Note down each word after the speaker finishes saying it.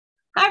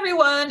Hi,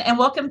 everyone, and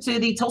welcome to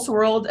the Tulsa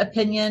World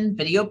Opinion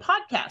video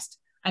podcast.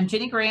 I'm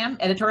Jenny Graham,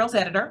 editorials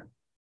editor.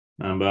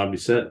 I'm Bob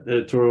Doucette,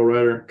 editorial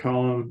writer,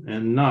 column,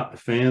 and not a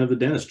fan of the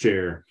dentist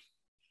chair.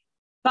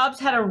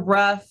 Bob's had a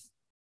rough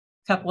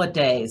couple of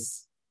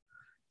days.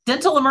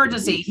 Dental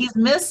emergency. He's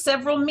missed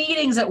several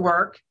meetings at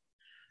work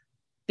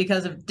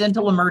because of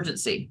dental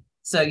emergency.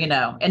 So,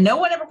 and no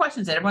one ever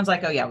questions it. Everyone's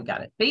like, oh, yeah, we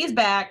got it. But he's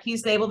back.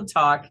 He's able to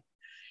talk.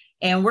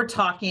 And we're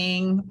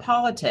talking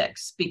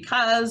politics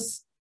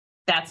because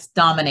that's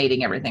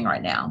dominating everything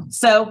right now.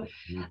 So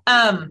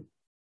Bob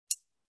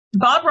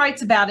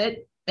writes about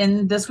it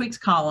in this week's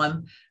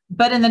column,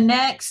 but in the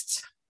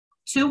next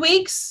 2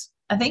 weeks,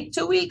 I think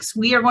 2 weeks,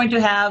 we are going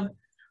to have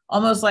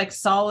almost like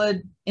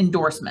solid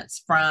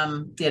endorsements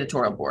from the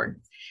editorial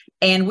board.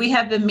 And we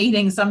have been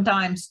meeting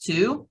sometimes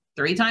 2-3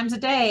 times a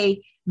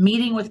day,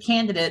 meeting with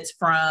candidates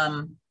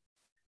from,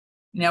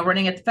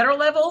 running at the federal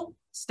level,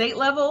 state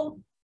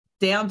level,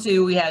 down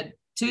to, we had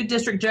 2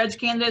 district judge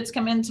candidates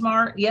come in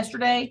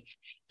yesterday.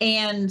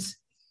 And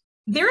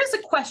there is a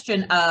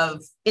question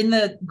of, in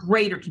the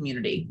greater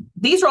community,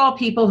 these are all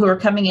people who are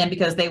coming in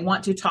because they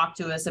want to talk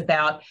to us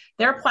about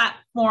their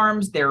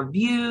platforms, their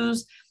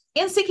views,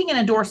 and seeking an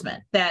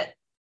endorsement that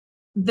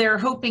they're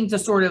hoping to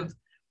sort of,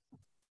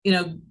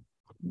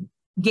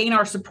 gain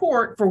our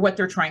support for what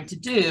they're trying to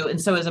do.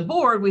 And so as a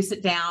board, we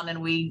sit down and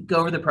we go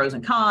over the pros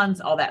and cons,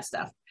 all that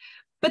stuff.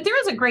 But there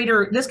is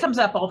this comes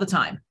up all the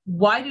time.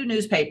 Why do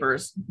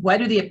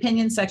the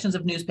opinion sections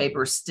of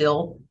newspapers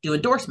still do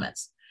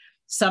endorsements?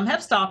 Some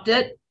have stopped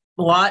it.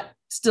 A lot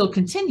still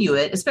continue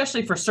it,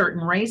 especially for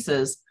certain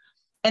races.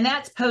 And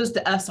that's posed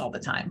to us all the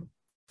time.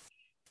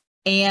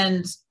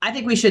 And I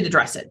think we should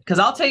address it because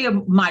I'll tell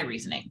you my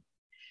reasoning,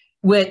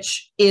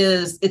 which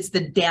is it's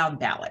the down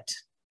ballot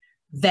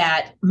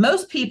that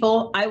most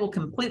people, I will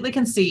completely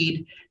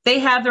concede, they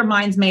have their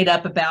minds made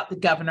up about the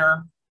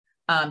governor,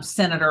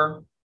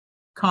 senator,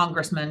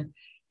 congressman.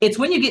 It's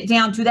when you get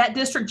down to that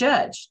district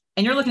judge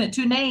and you're looking at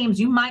 2 names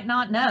you might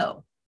not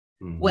know.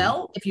 Mm-hmm.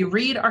 Well, if you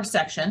read our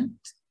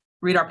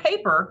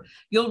paper,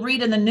 you'll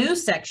read in the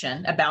news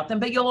section about them,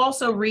 but you'll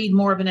also read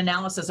more of an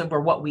analysis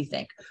over what we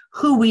think,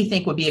 who we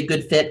think would be a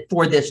good fit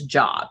for this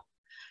job.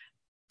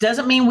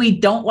 Doesn't mean we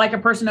don't like a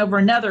person over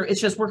another.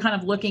 It's just we're kind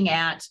of looking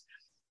at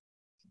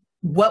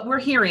what we're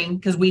hearing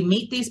because we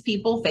meet these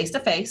people face to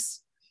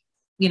face,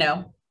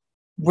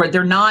 where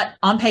they're not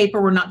on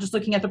paper. We're not just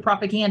looking at the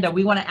propaganda.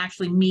 We want to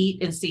actually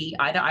meet and see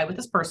eye to eye with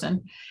this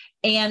person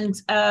and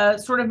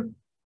sort of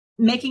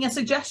making a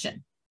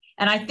suggestion.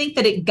 And I think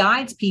that it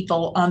guides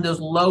people on those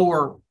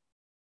lower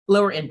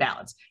end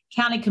ballots,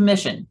 county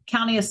commission,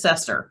 county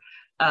assessor,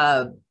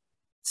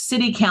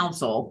 city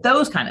council,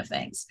 those kind of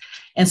things.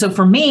 And so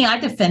for me, I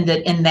defend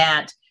it in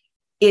that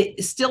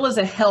it still is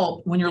a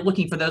help when you're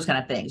looking for those kind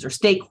of things or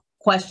state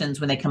questions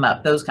when they come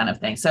up, those kind of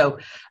things. So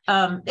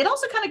it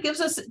also kind of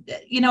gives us,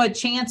 a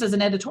chance as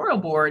an editorial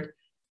board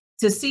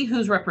to see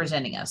who's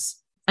representing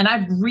us. And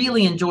I've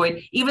really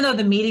enjoyed, even though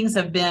the meetings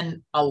have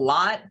been a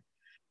lot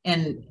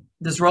in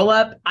this roll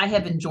up, I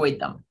have enjoyed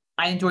them.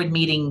 I enjoyed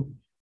meeting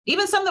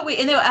even some that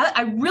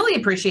I really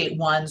appreciate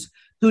ones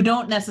who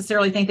don't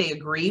necessarily think they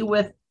agree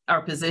with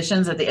our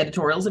positions that the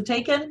editorials have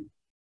taken.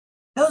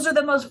 Those are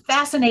the most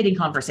fascinating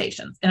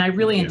conversations. And I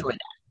really enjoy that.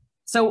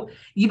 So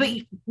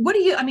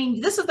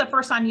this is the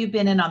first time you've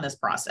been in on this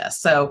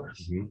process. So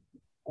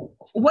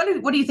what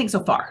do you think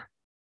so far?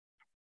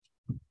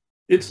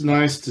 It's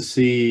nice to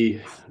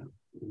see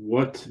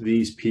what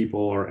these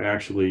people are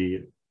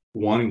actually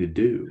wanting to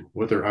do,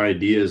 what their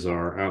ideas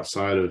are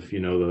outside of,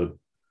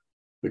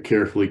 the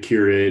carefully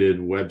curated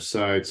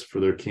websites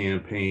for their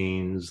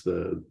campaigns,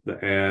 the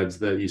ads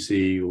that you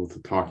see with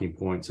the talking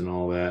points and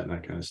all that and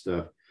that kind of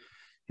stuff.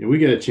 We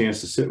get a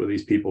chance to sit with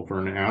these people for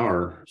an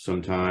hour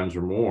sometimes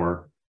or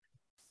more,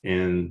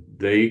 and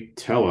they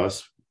tell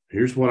us,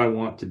 here's what I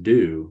want to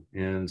do.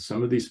 And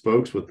some of these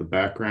folks with the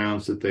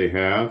backgrounds that they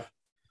have,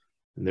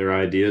 and their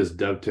ideas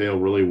dovetail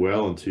really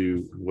well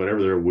into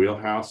whatever their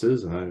wheelhouse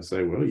is. And I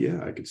say, well,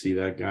 yeah, I could see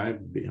that guy,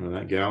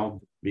 that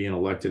gal being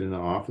elected into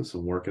office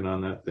and working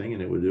on that thing,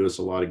 and it would do us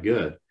a lot of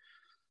good.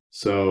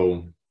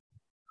 So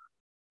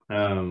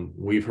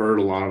we've heard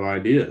a lot of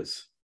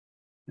ideas,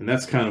 and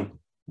that's kind of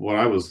what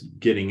I was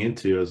getting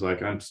into. Is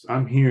like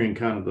I'm hearing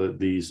kind of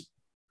these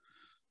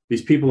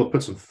people have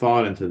put some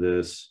thought into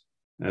this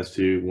as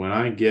to when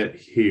I get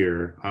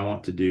here, I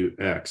want to do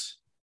X.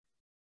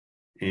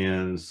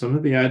 And some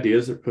of the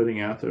ideas they're putting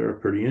out there are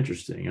pretty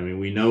interesting. I mean,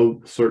 we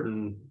know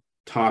certain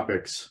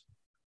topics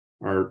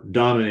are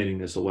dominating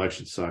this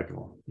election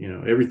cycle.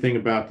 Everything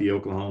about the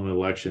Oklahoma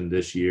election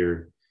this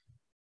year,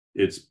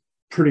 it's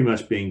pretty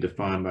much being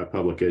defined by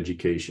public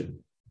education.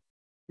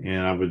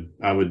 And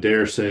I would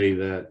dare say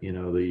that,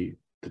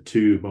 the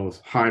 2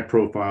 most high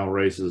profile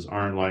races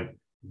aren't like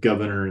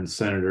governor and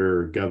senator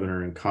or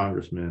governor and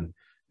congressman.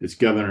 It's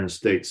governor and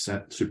state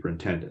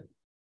superintendent.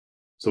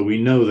 So we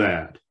know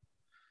that.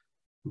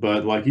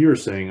 But like you were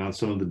saying, on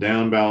some of the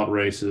down ballot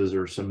races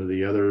or some of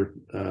the other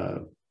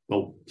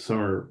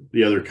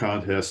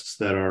contests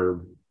that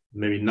are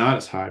maybe not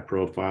as high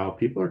profile,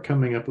 people are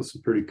coming up with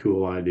some pretty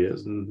cool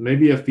ideas, and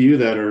maybe a few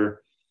that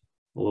are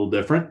a little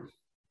different.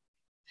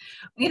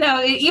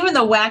 Even the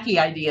wacky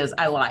ideas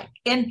I like.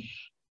 And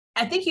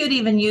I think you'd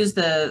even use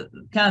the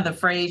kind of the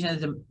phrase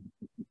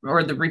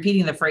or the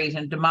repeating the phrase,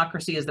 and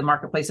democracy is the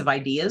marketplace of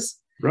ideas.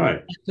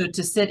 Right. So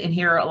to sit and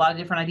hear a lot of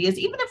different ideas,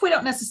 even if we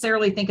don't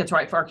necessarily think it's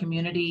right for our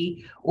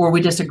community or we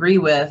disagree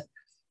with,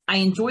 I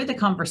enjoy the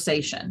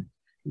conversation.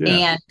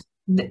 Yeah.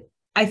 And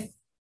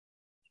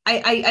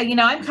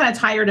I'm kind of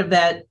tired of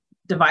that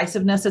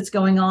divisiveness that's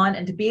going on,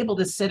 and to be able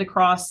to sit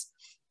across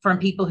from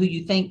people who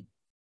you think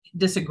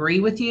disagree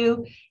with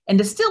you and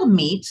to still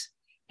meet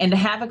and to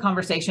have a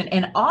conversation.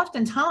 And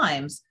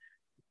oftentimes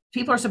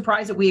people are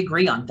surprised that we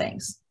agree on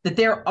things, that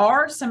there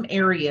are some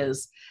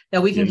areas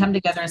that we can come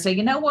together and say,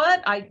 you know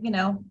what,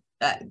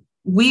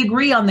 we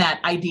agree on that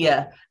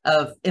idea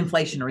of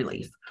inflation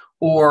relief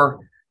or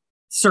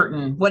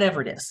certain,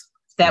 whatever it is,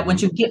 that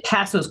once you get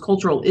past those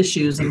cultural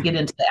issues and get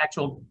into the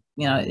actual,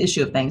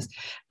 issue of things.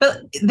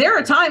 But there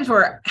are times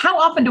where, how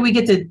often do we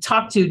get to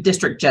talk to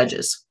district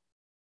judges?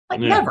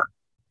 Never.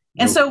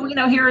 And so,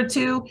 here are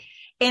two,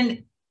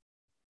 and,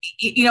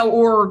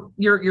 or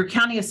your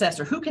county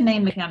assessor. Who can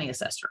name the county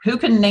assessor? Who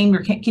can name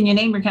can you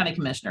name your county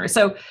commissioner?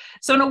 So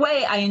in a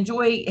way, I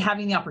enjoy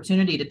having the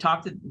opportunity to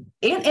talk to,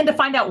 and to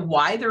find out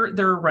why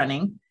they're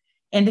running,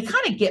 and to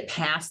kind of get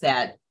past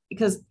that,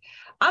 because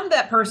I'm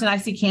that person. I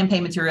see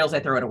campaign materials, I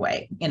throw it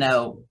away,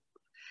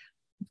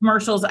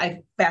 commercials,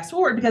 I fast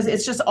forward, because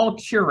it's just all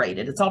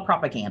curated. It's all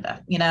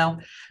propaganda,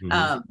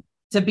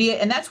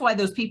 and that's why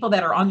those people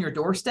that are on your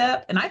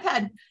doorstep, and I've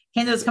had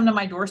candidates come to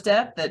my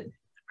doorstep that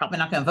probably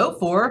not going to vote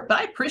for, but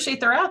I appreciate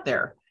they're out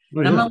there.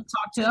 And I'm going to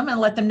talk to them and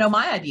let them know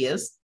my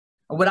ideas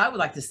or what I would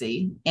like to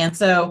see. And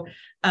so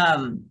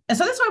that's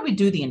why we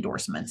do the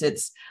endorsements.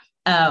 It's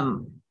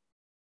like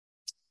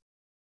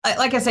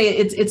I say,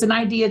 it's an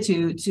idea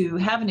to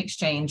have an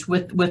exchange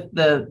with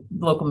the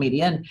local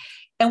media,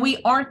 and we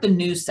aren't the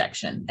news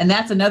section. And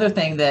that's another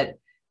thing that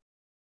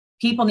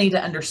people need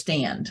to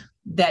understand,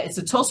 that it's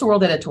the Tulsa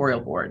World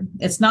editorial board.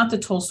 It's not the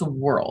Tulsa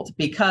World,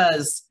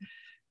 because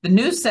the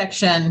news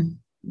section,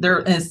 there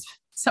is,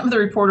 some of the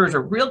reporters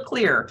are real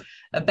clear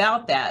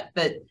about that.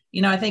 But,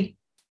 I think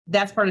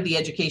that's part of the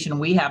education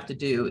we have to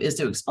do, is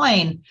to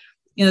explain,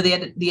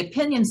 the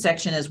opinion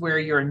section is where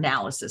your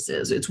analysis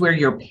is. It's where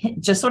your,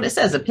 just what it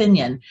says,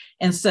 opinion.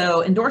 And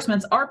so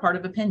endorsements are part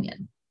of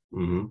opinion.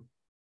 Mm-hmm.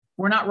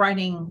 We're not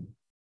writing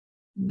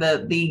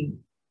the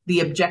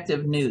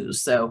objective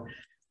news. So,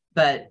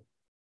 but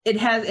it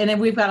has, and then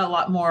we've got a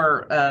lot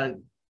more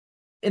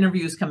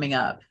interviews coming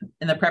up,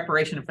 and the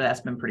preparation for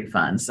that's been pretty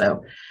fun.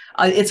 So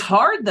it's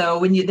hard though,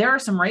 when there are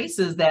some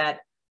races that,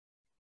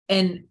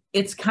 and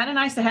it's kind of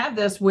nice to have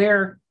this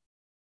where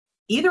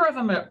either of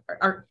them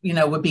are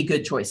would be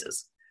good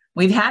choices.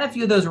 We've had a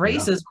few of those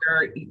races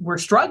where we're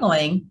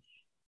struggling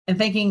and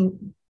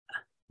thinking,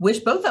 wish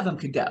both of them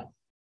could go,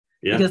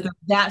 because they're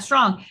that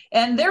strong.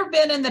 And there have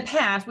been in the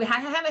past, I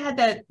haven't had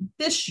that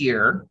this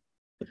year,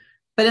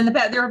 but in the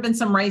past, there have been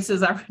some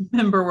races I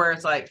remember where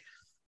it's like,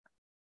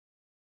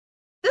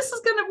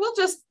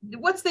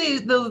 what's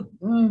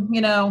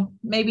the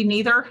maybe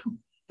neither,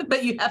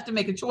 but you have to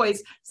make a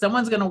choice.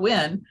 Someone's going to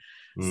win.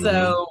 Mm-hmm.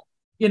 So,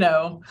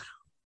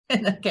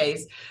 in that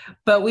case,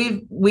 but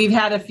we've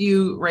had a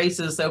few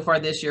races so far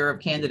this year of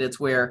candidates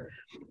where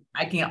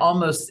I can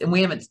almost, and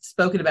we haven't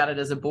spoken about it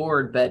as a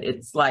board, but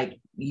it's like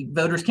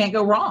voters can't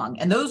go wrong.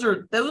 And those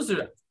are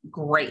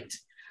great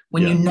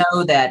when you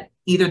know that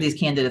either of these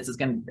candidates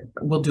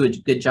will do a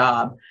good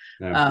job.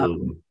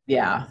 Absolutely.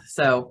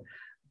 So,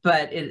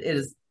 but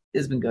it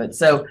has been good.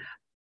 So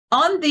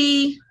on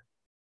the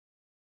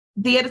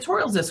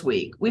editorials this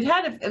week, we've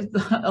had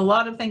a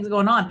lot of things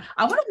going on.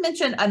 I want to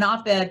mention an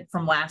op-ed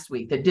from last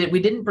week that we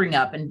didn't bring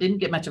up and didn't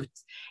get much of.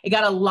 It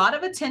got a lot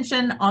of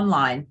attention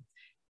online.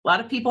 A lot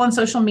of people on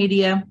social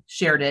media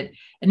shared it,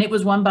 and it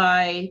was one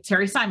by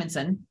Terry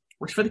Simonson,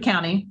 works for the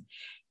county,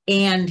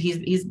 and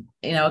he's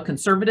a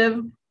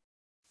conservative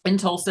in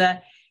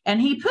Tulsa,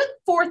 and he put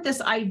forth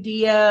this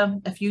idea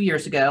a few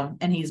years ago,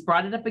 and he's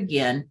brought it up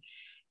again,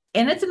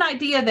 and it's an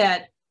idea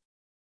that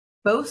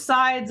both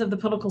sides of the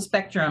political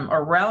spectrum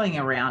are rallying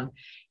around.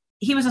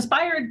 He was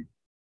inspired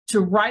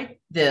to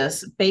write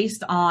this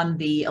based on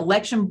the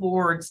election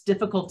board's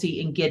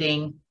difficulty in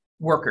getting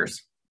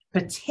workers,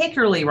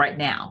 particularly right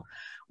now.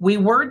 We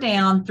were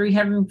down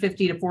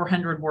 350 to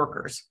 400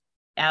 workers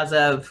as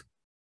of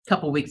a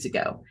couple of weeks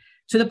ago,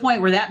 to the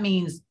point where that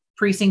means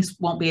precincts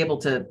won't be able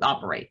to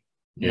operate.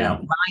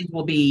 Lines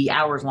will be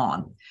hours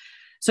long.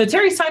 So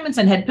Terry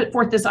Simonson had put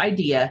forth this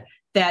idea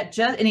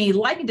and he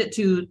likened it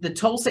to the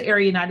Tulsa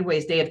Area United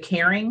Way's Day of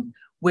Caring,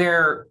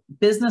 where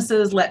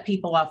businesses let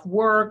people off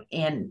work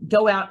and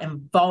go out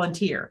and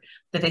volunteer,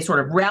 that they sort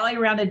of rally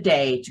around a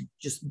day to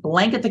just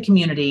blanket the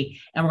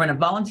community, and we're going to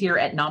volunteer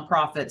at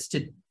nonprofits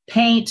to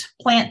paint,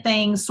 plant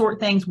things, sort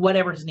things,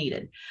 whatever's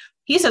needed.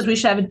 He says we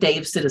should have a day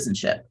of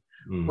citizenship,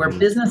 where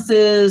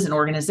businesses and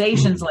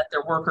organizations let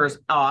their workers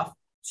off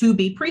to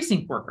be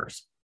precinct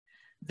workers.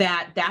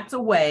 that's a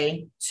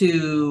way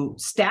to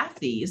staff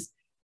these.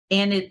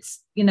 And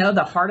it's,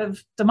 the heart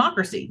of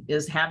democracy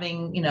is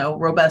having,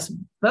 robust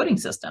voting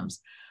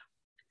systems.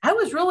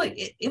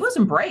 It was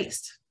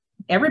embraced.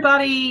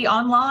 Everybody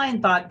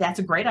online thought that's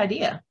a great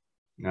idea.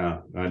 Yeah,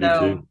 I do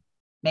too.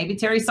 Maybe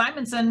Terry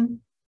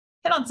Simonson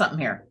hit on something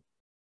here.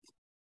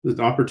 There's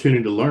an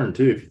opportunity to learn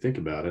too, if you think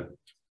about it.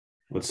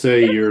 Let's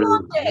say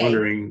you're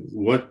wondering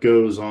what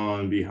goes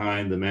on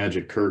behind the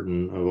magic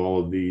curtain of all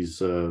of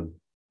these of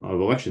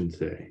election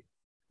day.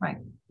 Right.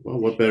 Well,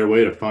 what better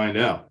way to find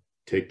out?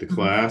 Take the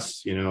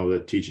class,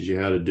 that teaches you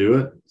how to do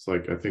it. It's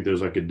like, I think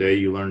there's like a day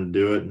you learn to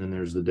do it, and then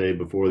there's the day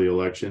before the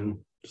election,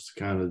 just to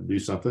kind of do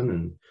something,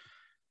 and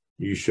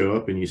you show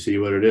up and you see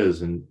what it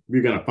is, and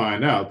you're going to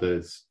find out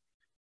that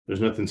there's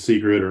nothing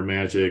secret or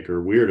magic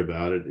or weird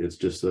about it. It's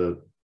just a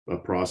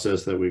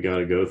process that we got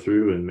to go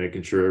through, and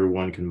making sure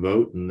everyone can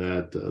vote, and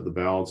that the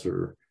ballots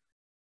are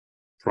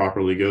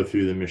properly go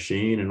through the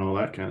machine and all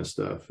that kind of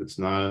stuff. It's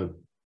not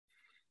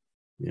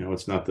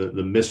it's not the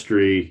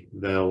mystery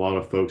that a lot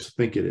of folks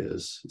think it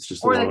is. It's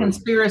just the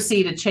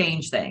conspiracy to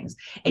change things.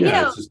 And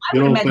I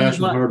would imagine there's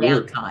a lot of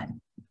downtime.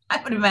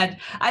 I would imagine.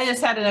 I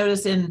just had a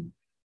notice in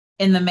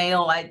the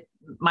mail.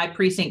 My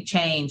precinct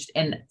changed,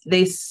 and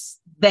they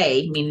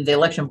meaning the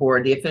election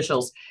board, the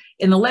officials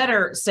in the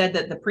letter said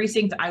that the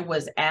precinct I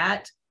was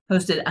at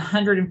hosted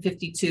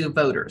 152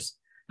 voters.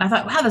 And I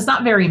thought, wow, that's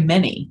not very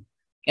many,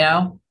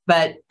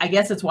 but I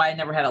guess that's why I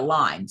never had a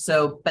line.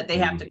 So, but they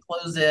have to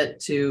close it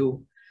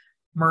to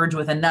merge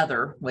with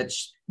another,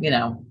 which,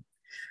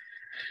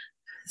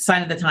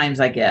 sign of the times,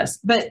 I guess.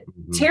 But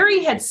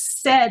Terry had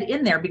said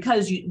in there,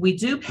 because we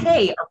do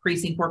pay our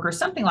precinct workers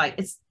something like,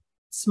 it's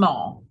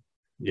small.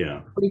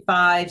 Yeah.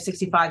 45,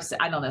 65,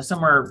 I don't know,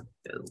 somewhere,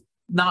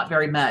 not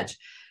very much.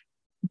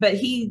 But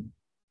he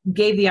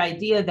gave the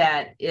idea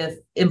that if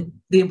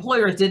the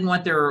employers didn't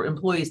want their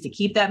employees to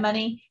keep that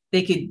money,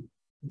 they could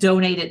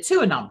donate it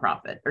to a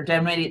nonprofit or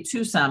donate it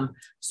to some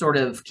sort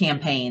of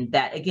campaign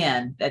that,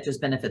 again, that just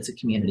benefits the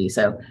community.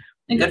 So,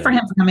 and good for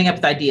him for coming up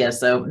with ideas.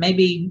 So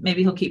maybe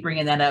he'll keep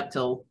bringing that up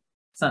till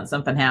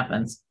something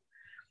happens.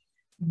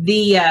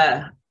 The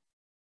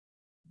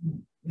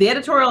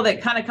editorial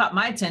that kind of caught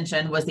my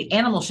attention was the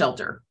animal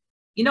shelter.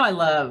 I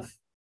love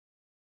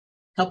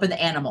helping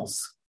the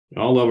animals.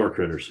 We all love our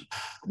critters.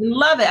 We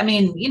love it. I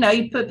mean,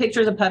 you put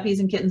pictures of puppies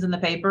and kittens in the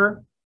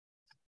paper.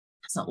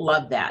 Doesn't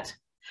love that.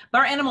 But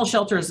our animal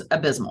shelter is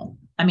abysmal.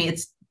 I mean,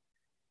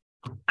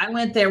 I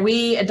went there.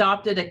 We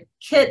adopted a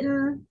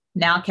kitten,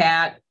 now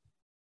cat,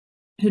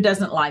 who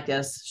doesn't like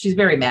us. She's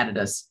very mad at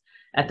us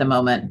at the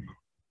moment.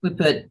 We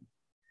put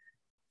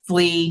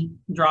flea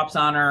drops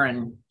on her,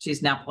 and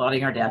she's now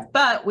plotting our death.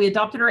 But we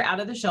adopted her out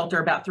of the shelter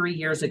about 3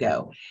 years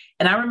ago.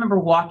 And I remember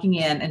walking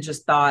in and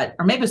just thought,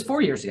 or maybe it was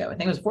 4 years ago. I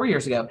think it was 4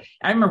 years ago.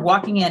 I remember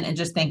walking in and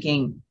just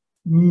thinking,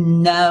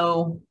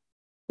 no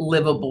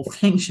livable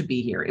thing should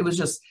be here. It was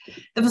just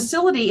the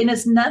facility, and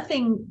it's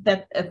nothing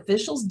that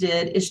officials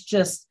did. It's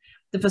just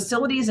the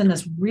facilities in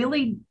this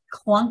really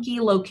clunky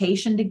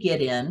location to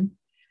get in.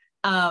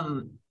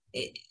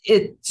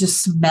 It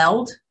just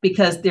smelled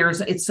because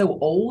it's so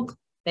old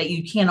that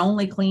you can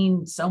only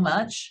clean so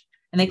much,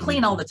 and they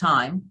clean all the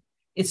time.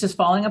 It's just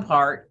falling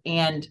apart.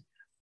 And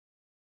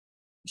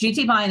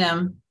GT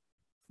Bynum,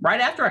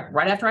 right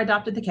after I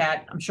adopted the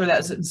cat, I'm sure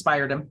that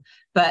inspired him.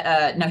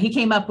 But no, he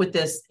came up with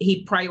this.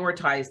 He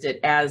prioritized it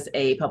as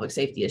a public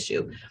safety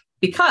issue,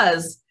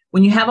 because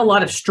when you have a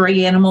lot of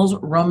stray animals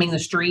roaming the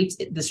streets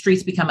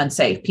become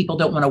unsafe. People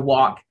don't want to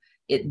walk.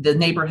 The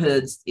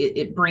neighborhoods,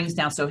 it brings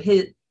down. So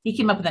he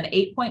came up with an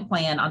 8-point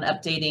plan on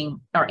updating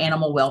our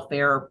animal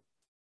welfare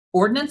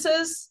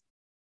ordinances,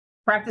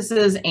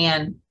 practices,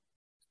 and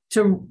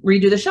to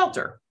redo the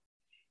shelter.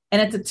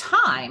 And at the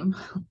time,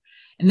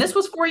 and this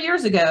was 4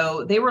 years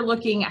ago, they were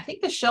looking, I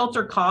think the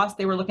shelter cost,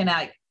 they were looking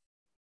at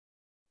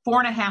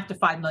 $4.5 to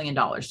 $5 million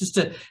just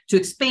to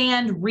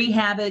expand,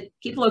 rehab it,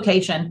 keep the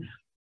location.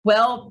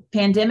 Well,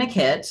 pandemic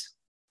hit,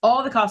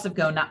 all the costs have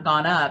gone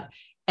up,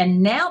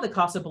 and now the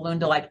costs have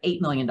ballooned to like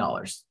 $8 million.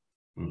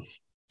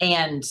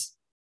 And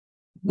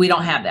we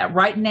don't have that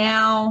right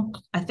now.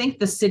 I think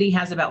the city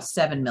has about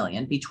 7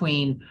 million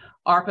between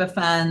ARPA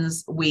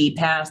funds. We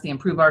passed the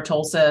Improve Our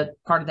Tulsa,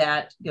 part of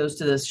that goes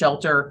to the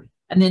shelter,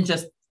 and then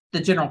just the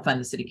general fund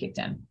the city kicked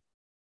in.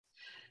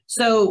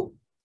 So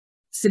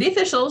city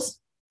officials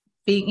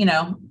being,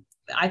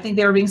 I think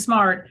they were being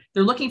smart.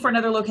 They're looking for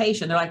another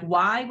location. They're like,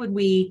 why would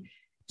we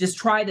just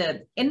try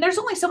to, and there's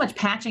only so much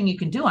patching you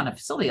can do on a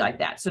facility like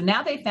that. So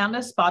now they found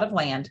a spot of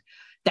land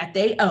that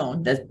they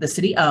own, the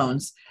city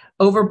owns,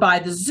 over by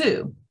the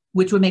zoo,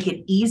 which would make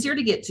it easier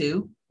to get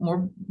to,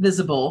 more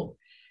visible.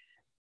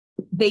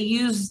 They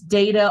use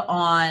data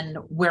on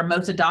where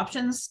most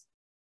adoptions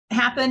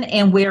happen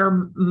and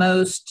where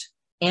most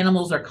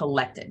animals are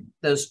collected,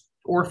 those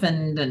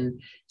orphaned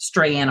and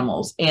stray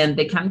animals. And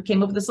they kind of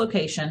came up with this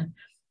location.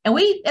 And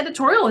we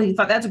editorially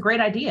thought that's a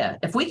great idea.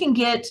 If we can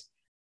get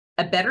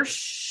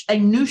a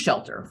new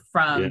shelter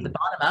from the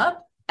bottom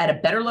up at a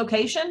better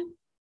location,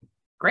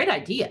 great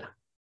idea.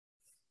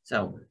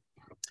 So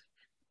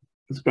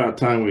It's about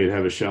time we'd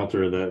have a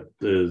shelter that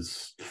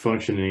is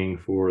functioning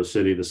for a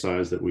city the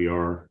size that we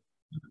are.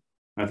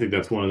 I think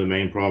that's one of the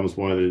main problems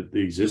why the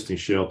existing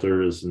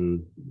shelter is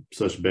in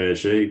such bad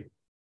shape.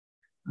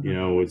 You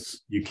know,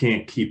 it's, you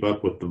can't keep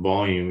up with the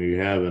volume you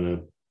have in a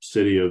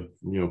city of,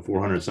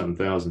 400 something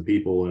thousand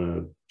people in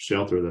a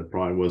shelter that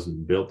probably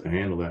wasn't built to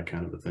handle that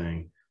kind of a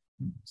thing.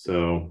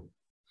 So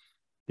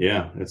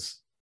yeah,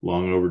 it's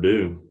long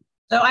overdue.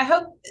 So I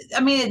hope,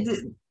 I mean,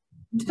 it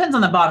depends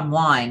on the bottom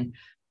line,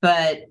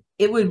 but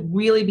it would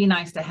really be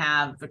nice to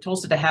have, for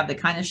Tulsa to have the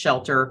kind of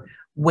shelter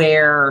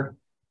where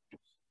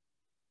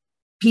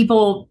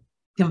people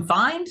can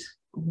find,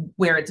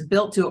 where it's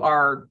built to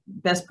our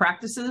best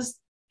practices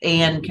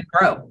and can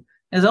grow.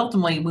 Because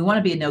ultimately we want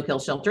to be a no-kill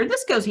shelter.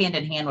 This goes hand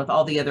in hand with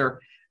all the other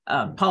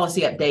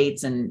policy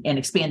updates and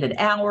expanded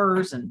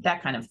hours and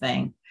that kind of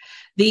thing.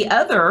 The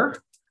other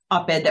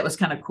op-ed that was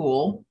kind of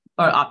cool,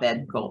 or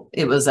op-ed, cool,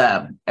 it was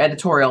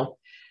editorial.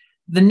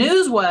 The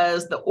news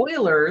was the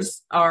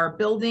Oilers are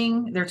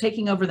building, they're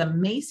taking over the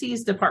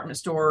Macy's department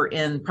store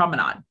in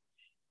Promenade.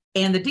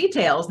 And the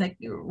details,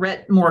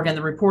 Rhett Morgan,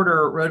 the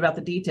reporter, wrote about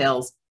the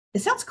details.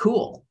 It sounds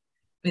cool.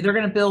 I mean, they're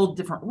going to build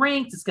different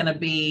rinks. It's going to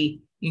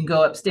be, you can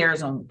go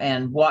upstairs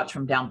and watch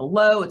from down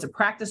below. It's a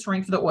practice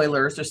rink for the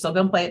Oilers. They're still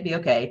going to play at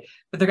BOK,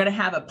 but they're going to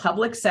have a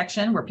public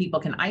section where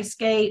people can ice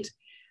skate.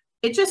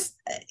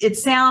 It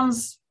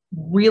sounds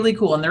really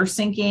cool. And they're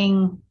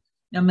sinking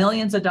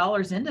millions of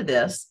dollars into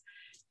this.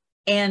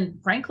 And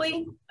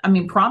frankly, I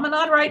mean,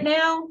 Promenade right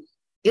now,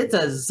 it's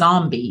a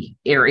zombie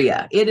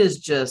area.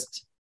 It's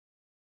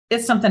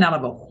something out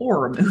of a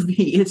horror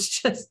movie. It's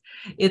just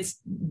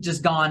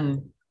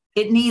gone.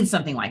 It needs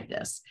something like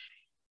this.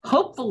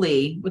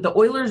 Hopefully, with the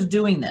Oilers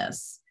doing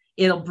this,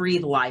 it'll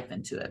breathe life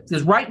into it.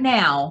 Because right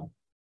now,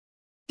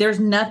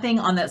 there's nothing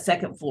on that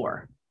second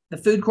floor. The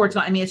food court's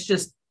not, I mean, it's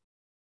just,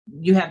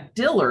 you have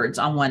Dillard's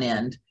on one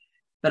end,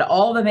 but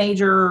all the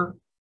major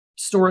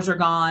stores are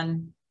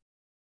gone.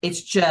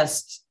 It's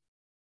just,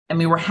 I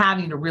mean, we're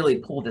having to really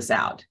pull this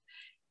out.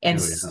 And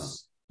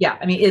yeah,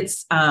 I mean,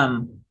 it's,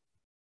 the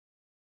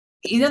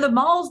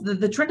malls,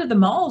 the trend of the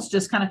malls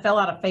just kind of fell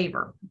out of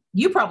favor.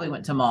 You probably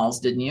went to malls,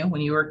 didn't you,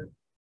 when you were a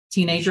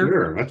teenager?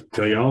 Sure, I can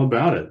tell you all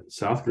about it.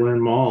 South Glen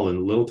Mall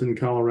in Littleton,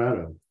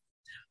 Colorado.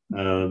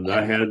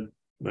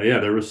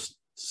 There was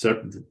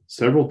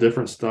several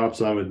different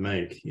stops I would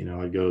make.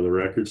 I'd go to the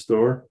record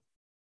store.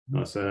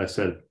 I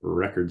said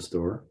record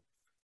store.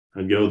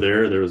 I'd go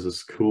there. There was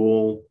this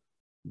cool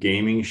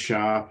gaming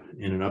shop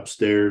in an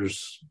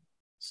upstairs,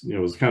 it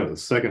was kind of the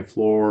second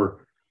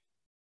floor,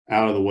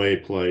 out of the way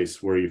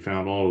place where you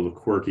found all of the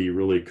quirky,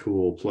 really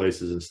cool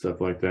places and stuff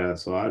like that.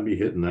 So I'd be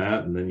hitting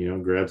that and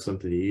then, grab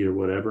something to eat or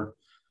whatever.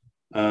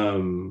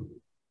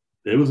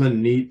 It was a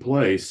neat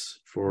place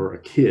for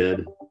a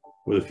kid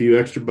with a few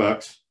extra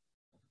bucks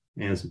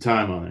and some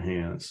time on their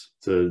hands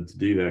to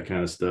do that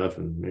kind of stuff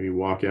and maybe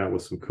walk out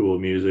with some cool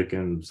music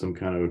and some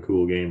kind of a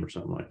cool game or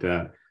something like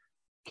that.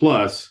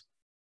 Plus,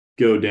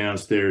 go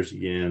downstairs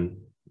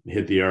again,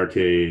 hit the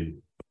arcade,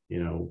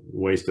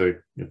 waste a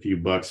few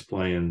bucks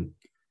playing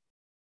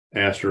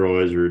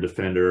Asteroids or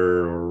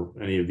Defender or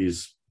any of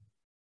these,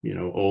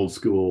 old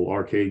school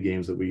arcade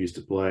games that we used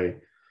to play.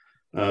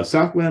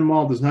 South Glen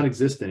Mall does not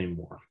exist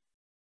anymore.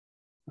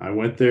 I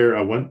went there.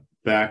 I went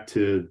back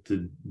to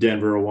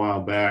Denver a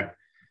while back,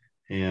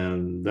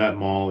 and that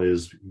mall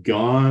is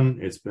gone.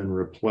 It's been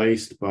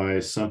replaced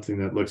by something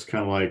that looks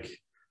kind of like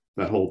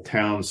that whole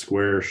town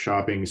square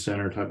shopping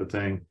center type of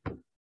thing.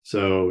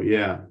 So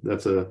yeah,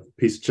 that's a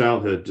piece of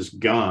childhood just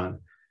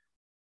gone.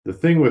 The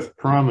thing with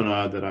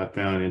Promenade that I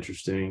found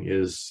interesting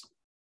is,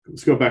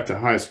 let's go back to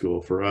high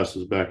school. For us, it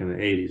was back in the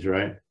 80s,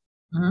 right?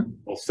 Mm-hmm.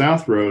 Well,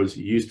 South Roads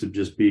used to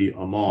just be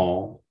a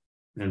mall,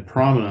 and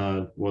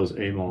Promenade was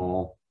a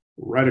mall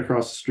right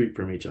across the street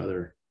from each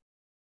other.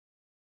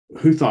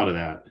 Who thought of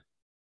that?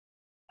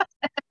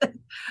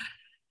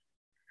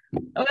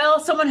 Well,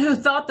 someone who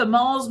thought the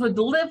malls would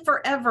live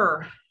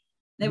forever.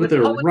 But they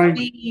were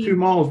two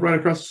malls right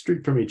across the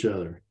street from each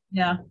other.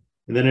 Yeah.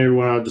 And then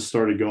everyone just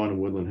started going to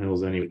Woodland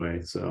Hills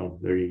anyway. So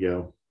there you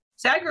go.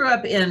 So I grew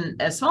up in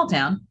a small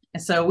town,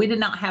 and so we did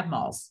not have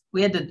malls.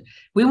 We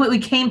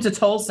came to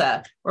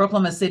Tulsa or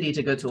Oklahoma City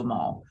to go to a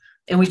mall,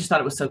 and we just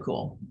thought it was so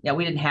cool. Yeah,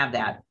 we didn't have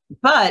that.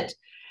 But,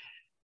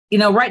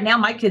 right now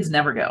my kids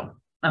never go.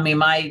 I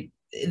mean,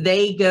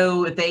 they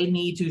go if they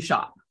need to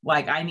shop.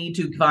 Like, I need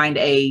to find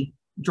a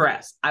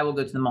dress, I will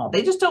go to the mall.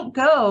 They just don't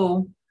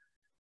go,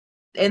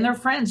 and their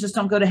friends just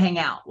don't go to hang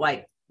out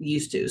like we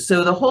used to.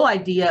 So the whole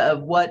idea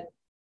of what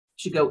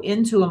should go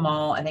into a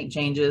mall, I think,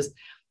 changes.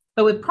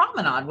 But with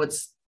Promenade,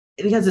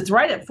 because it's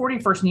right at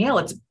 41st and Yale,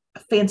 it's a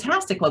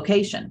fantastic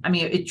location. I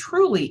mean, it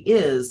truly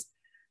is,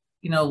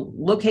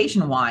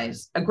 location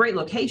wise, a great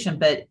location.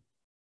 But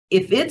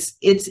if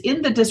it's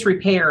in the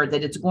disrepair,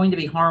 that it's going to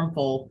be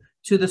harmful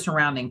to the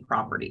surrounding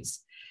properties.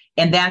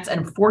 And that's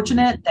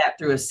unfortunate that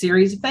through a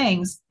series of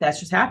things,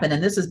 that's just happened.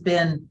 And this has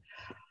been,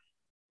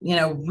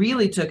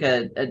 really took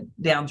a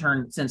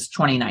downturn since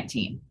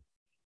 2019.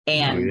 Oh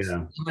and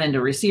yeah. went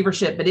into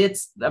receivership. But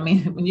it's, I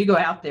mean, when you go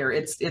out there,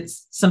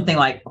 it's something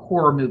like a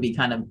horror movie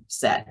kind of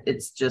set.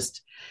 It's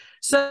just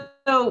so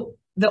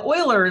the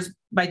Oilers,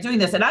 by doing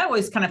this, and I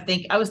always kind of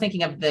think, I was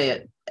thinking of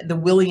the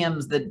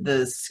Williams,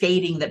 the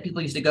skating that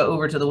people used to go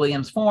over to the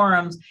Williams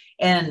forums,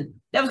 and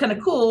that was kind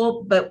of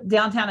cool. But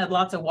downtown had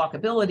lots of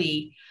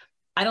walkability.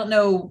 I don't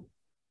know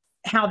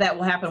how that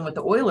will happen with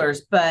the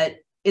Oilers, but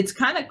it's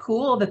kind of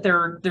cool that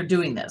they're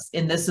doing this.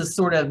 And this is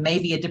sort of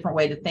maybe a different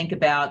way to think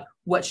about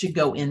what should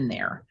go in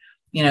there.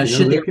 You know,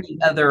 should there be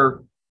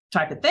other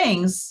type of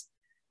things?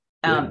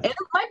 And it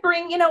might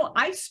bring,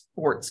 ice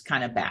sports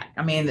kind of back.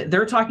 I mean,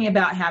 they're talking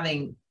about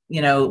having,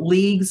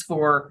 leagues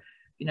for,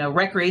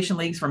 recreation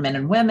leagues for men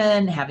and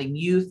women, having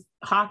youth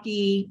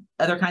hockey,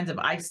 other kinds of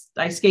ice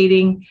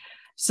skating.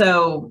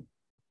 So,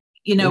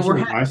 we're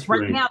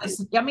right now,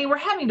 we're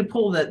having to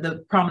pull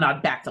the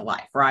promenade back to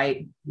life,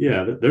 right?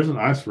 Yeah, there's an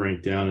ice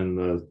rink down in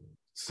the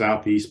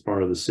southeast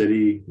part of the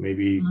city,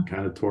 maybe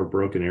kind of toward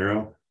Broken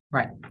Arrow.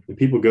 Right. And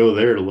people go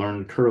there to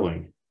learn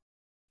curling.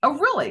 Oh,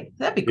 really?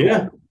 That'd be cool.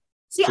 Yeah.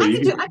 See, so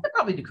I could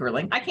probably do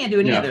curling. I can't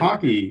do any other.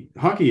 Hockey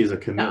is a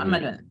commitment. No, I'm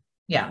not doing it.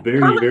 Yeah. Very,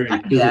 curling, very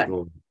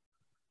physical.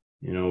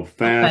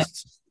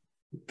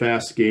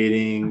 Fast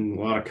skating,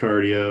 a lot of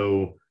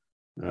cardio,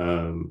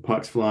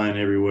 pucks flying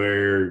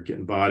everywhere,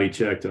 getting body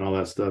checked and all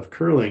that stuff.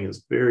 Curling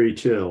is very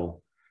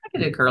chill. I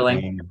could do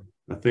curling.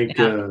 I think,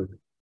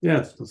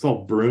 it's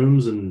all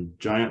brooms and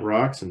giant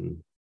rocks,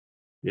 and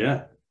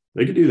they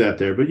could do that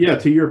there. But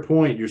to your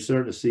point, you're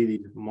starting to see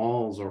these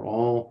malls are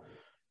all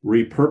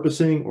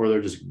repurposing or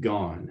they're just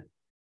gone.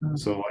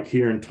 So like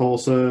here in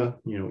Tulsa,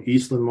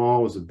 Eastland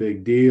Mall was a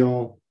big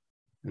deal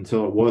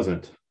until it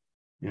wasn't.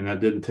 And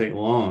that didn't take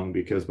long,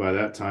 because by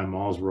that time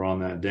malls were on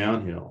that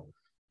downhill.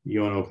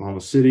 You go in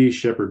Oklahoma City,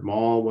 Shepherd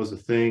Mall was a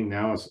thing.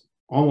 Now it's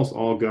almost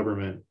all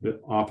government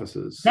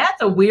offices.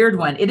 That's a weird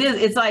one. It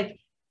is. It's like,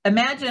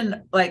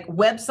 imagine like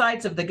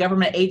websites of the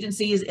government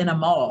agencies in a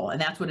mall, and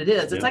that's what it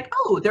is. It's like,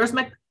 oh, there's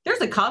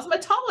a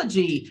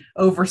cosmetology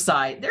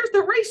oversight. There's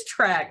the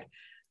racetrack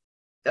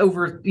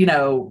over,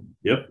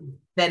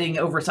 betting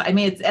oversight. I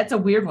mean, that's a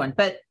weird one,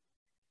 but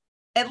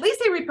at least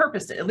they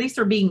repurposed it. At least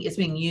it's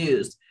being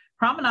used.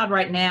 Promenade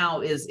right now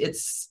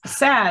it's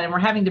sad, and we're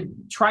having to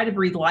try to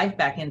breathe life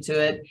back into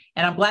it.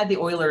 And I'm glad the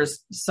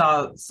Oilers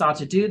saw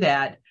to do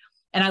that.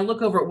 And I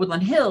look over at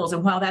Woodland Hills,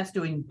 and while that's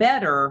doing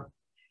better,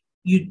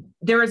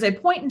 there is a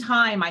point in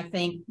time, I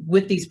think,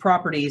 with these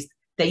properties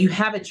that you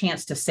have a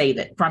chance to save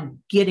it from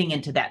getting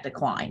into that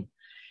decline.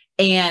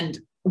 And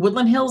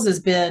Woodland Hills has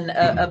been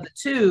of the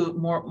two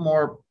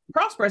more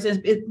prosperous.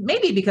 It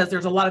maybe because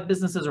there's a lot of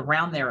businesses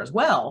around there as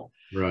well.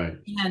 Right.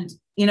 And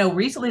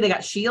recently they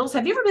got Shields.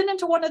 Have you ever been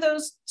into one of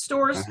those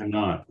stores? I have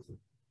not.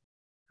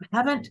 I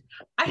haven't.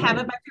 I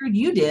haven't. But I figured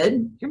you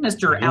did. You're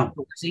Mr.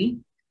 Outdoorsy.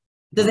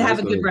 Does it have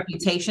a good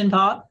reputation,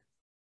 Bob?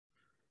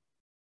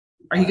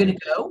 Are you going to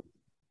go?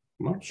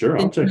 Well, sure.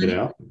 I'll check it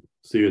out.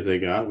 See what they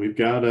got. We've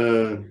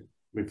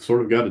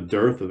sort of got a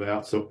dearth of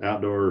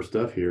outdoor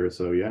stuff here.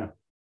 So yeah.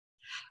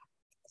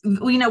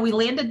 We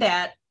landed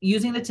that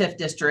using the TIF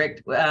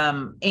district,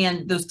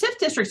 and those TIF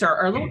districts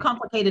are a little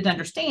complicated to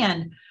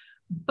understand,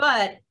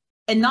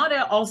 and not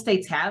all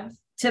states have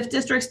TIF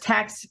districts,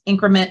 tax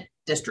increment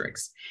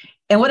districts.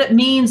 And what it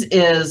means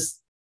is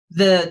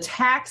the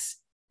tax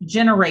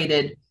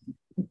generated,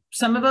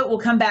 some of it will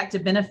come back to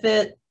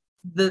benefit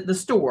the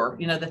store,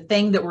 the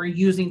thing that we're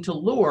using to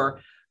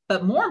lure.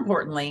 But more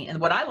importantly, and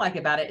what I like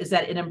about it, is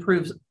that it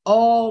improves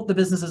all the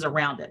businesses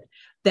around it.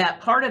 That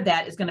part of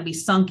that is going to be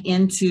sunk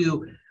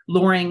into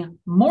luring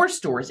more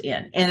stores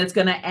in. And it's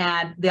going to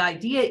add, the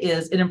idea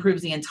is it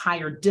improves the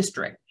entire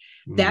district.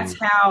 That's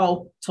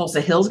how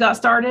Tulsa Hills got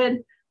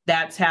started.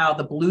 That's how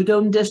the Blue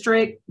Dome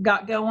district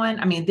got going.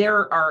 I mean,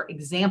 there are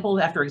examples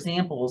after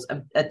examples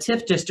of a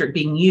TIF district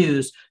being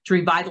used to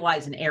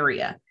revitalize an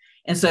area.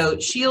 And so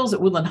Shields at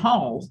Woodland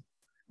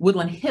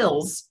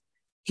Hills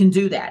can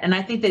do that. And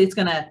I think that it's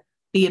going to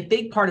be a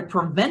big part of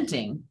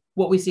preventing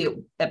what we see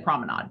at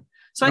Promenade.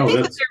 So I think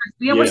that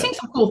we're seeing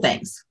some cool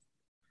things.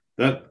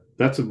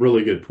 That's a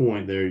really good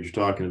point there you're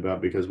talking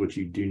about, because what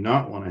you do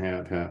not want to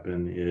have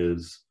happen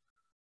is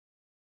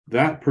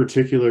that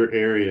particular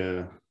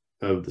area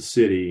of the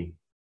city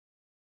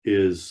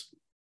is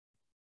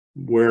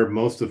where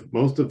most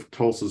of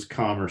Tulsa's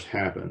commerce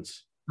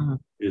happens,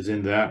 is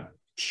in that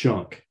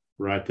chunk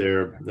right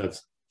there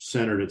that's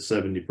centered at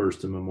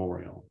 71st and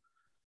Memorial.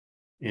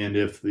 And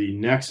if the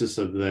nexus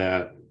of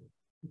that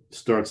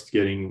starts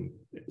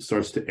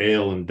to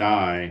ail and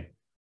die,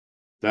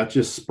 that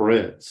just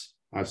spreads.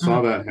 I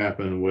saw that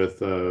happen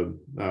with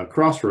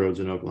Crossroads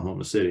in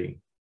Oklahoma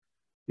City.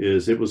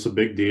 It was a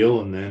big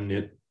deal, and then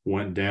it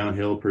went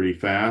downhill pretty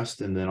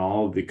fast, and then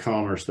all of the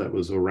commerce that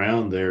was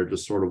around there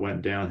just sort of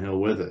went downhill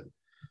with it.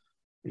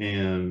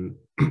 And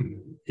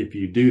if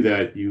you do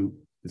that,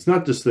 it's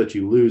not just that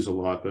you lose a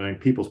lot, but I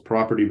think people's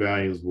property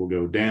values will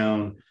go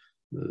down.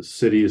 The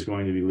city is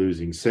going to be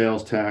losing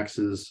sales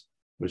taxes,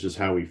 which is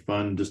how we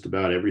fund just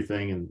about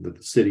everything that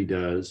the city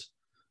does.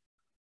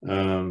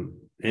 And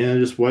and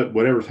just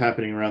whatever's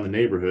happening around the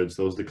neighborhoods,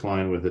 those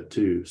decline with it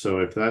too. So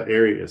if that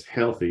area is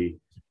healthy,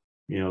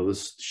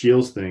 this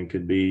Shields thing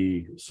could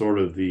be sort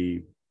of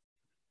the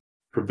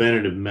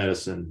preventative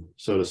medicine,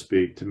 so to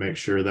speak, to make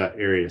sure that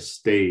area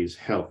stays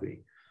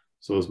healthy.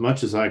 So as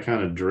much as I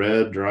kind of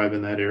dread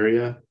driving that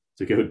area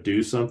to go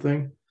do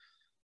something,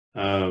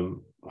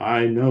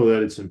 I know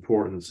that its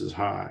importance is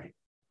high.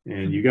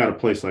 And you got a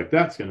place like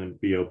that's going to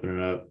be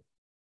opening up.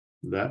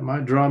 That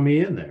might draw me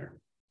in there.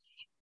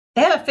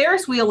 They have a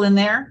Ferris wheel in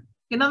there.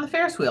 Get on the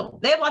Ferris wheel.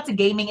 They have lots of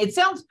gaming. It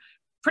sounds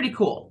pretty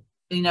cool.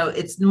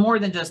 It's more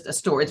than just a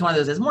store. It's one of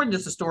those, it's more than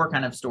just a store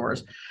kind of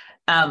stores.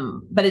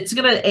 But it's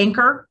going to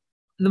anchor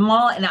the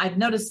mall. And I've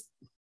noticed,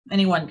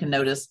 anyone can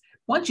notice,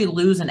 once you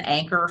lose an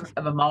anchor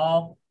of a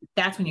mall,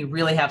 that's when you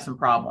really have some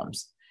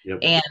problems.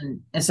 Yep.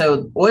 And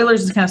so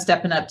Oilers is kind of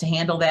stepping up to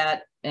handle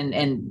that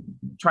and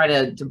try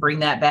to bring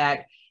that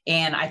back.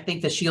 And I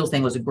think the Shields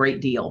thing was a great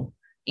deal.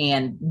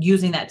 And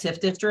using that TIF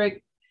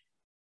district,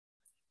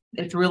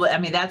 it's really,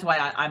 that's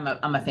why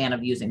I'm a fan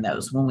of using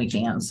those when we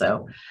can.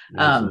 So,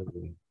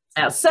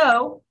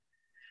 so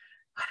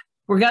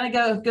we're going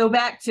to go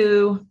back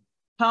to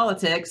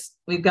politics.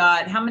 We've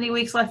got how many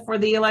weeks left for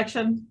the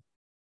election?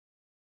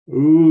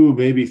 Ooh,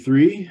 maybe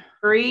 3.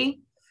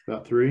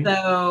 About 3.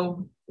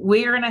 So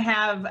we're going to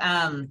have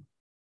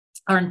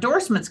our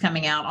endorsements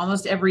coming out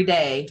almost every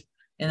day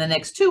in the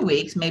next 2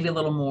 weeks, maybe a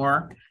little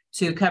more,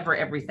 to cover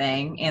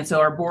everything. And so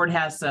our board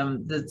has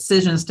some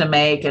decisions to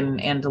make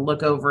and to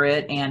look over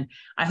it. And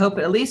I hope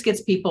it at least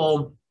gets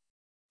people,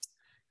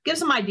 give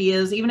some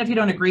ideas, even if you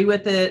don't agree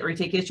with it or you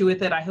take issue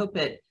with it. I hope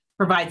it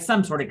provides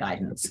some sort of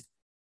guidance.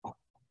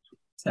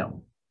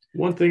 So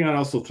one thing I'd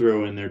also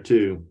throw in there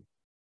too,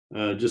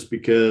 just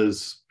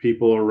because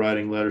people are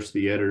writing letters to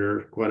the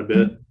editor quite a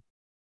bit.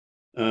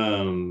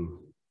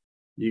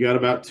 You got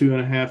about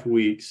 2.5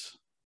 weeks.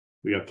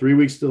 We got 3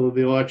 weeks still of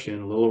the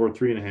election, a little over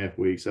 3.5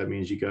 weeks. That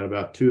means you got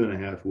about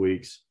 2.5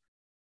 weeks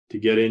to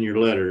get in your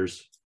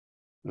letters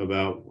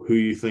about who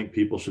you think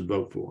people should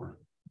vote for.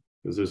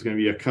 Because there's going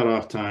to be a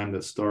cutoff time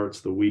that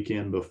starts the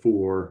weekend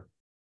before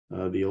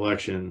the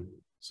election.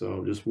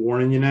 So just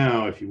warning you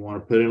now, if you want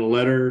to put in a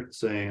letter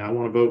saying, I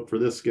want to vote for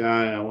this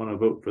guy, I want to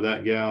vote for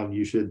that gal, and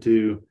you should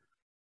too,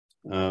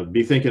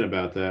 be thinking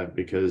about that,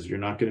 because you're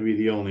not going to be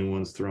the only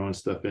ones throwing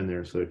stuff in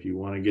there. So if you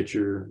want to get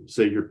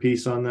say your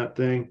piece on that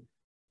thing,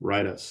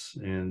 write us,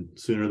 and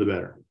sooner the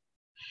better.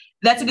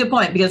 That's a good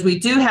point, because we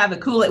do have we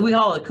call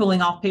it a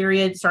cooling off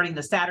period starting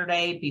the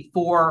Saturday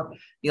before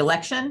the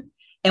election.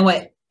 And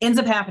what ends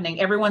up happening,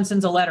 everyone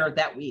sends a letter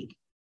that week.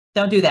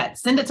 Don't do that.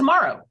 Send it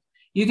tomorrow.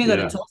 You can go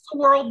to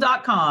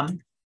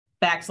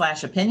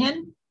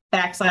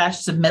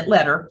tulsaworld.com/opinion/submit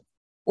letter,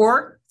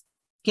 or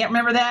can't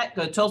remember that,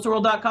 go to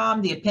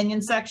tulsaworld.com, the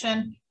opinion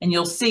section, and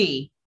you'll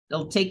see,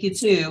 it'll take you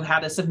to how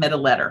to submit a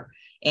letter.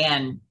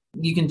 And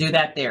you can do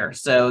that there.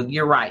 So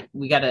you're right.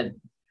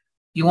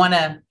 You want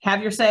to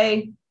have your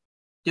say,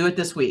 do it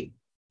this week,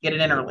 get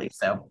it in early.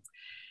 So,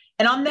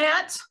 and on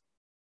that,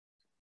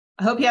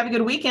 I hope you have a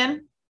good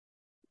weekend.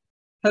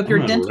 Hope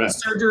your dental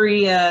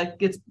surgery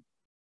gets.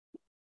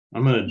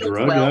 I'm going to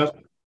drug up.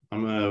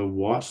 I'm going to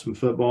watch some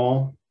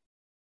football,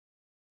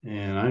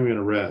 and I'm going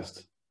to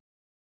rest.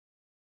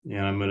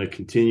 And I'm going to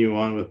continue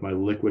on with my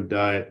liquid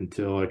diet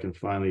until I can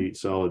finally eat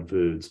solid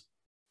foods.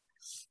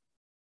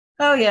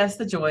 Oh, yes,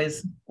 the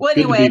joys. Well,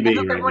 anyway, I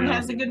hope everyone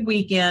has a good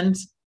weekend.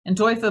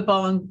 Enjoy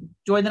football and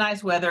enjoy the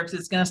nice weather, because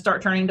it's going to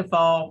start turning to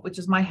fall, which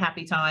is my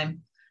happy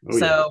time.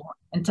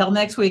 Until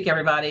next week,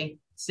 everybody.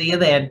 See you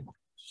then.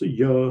 See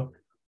ya.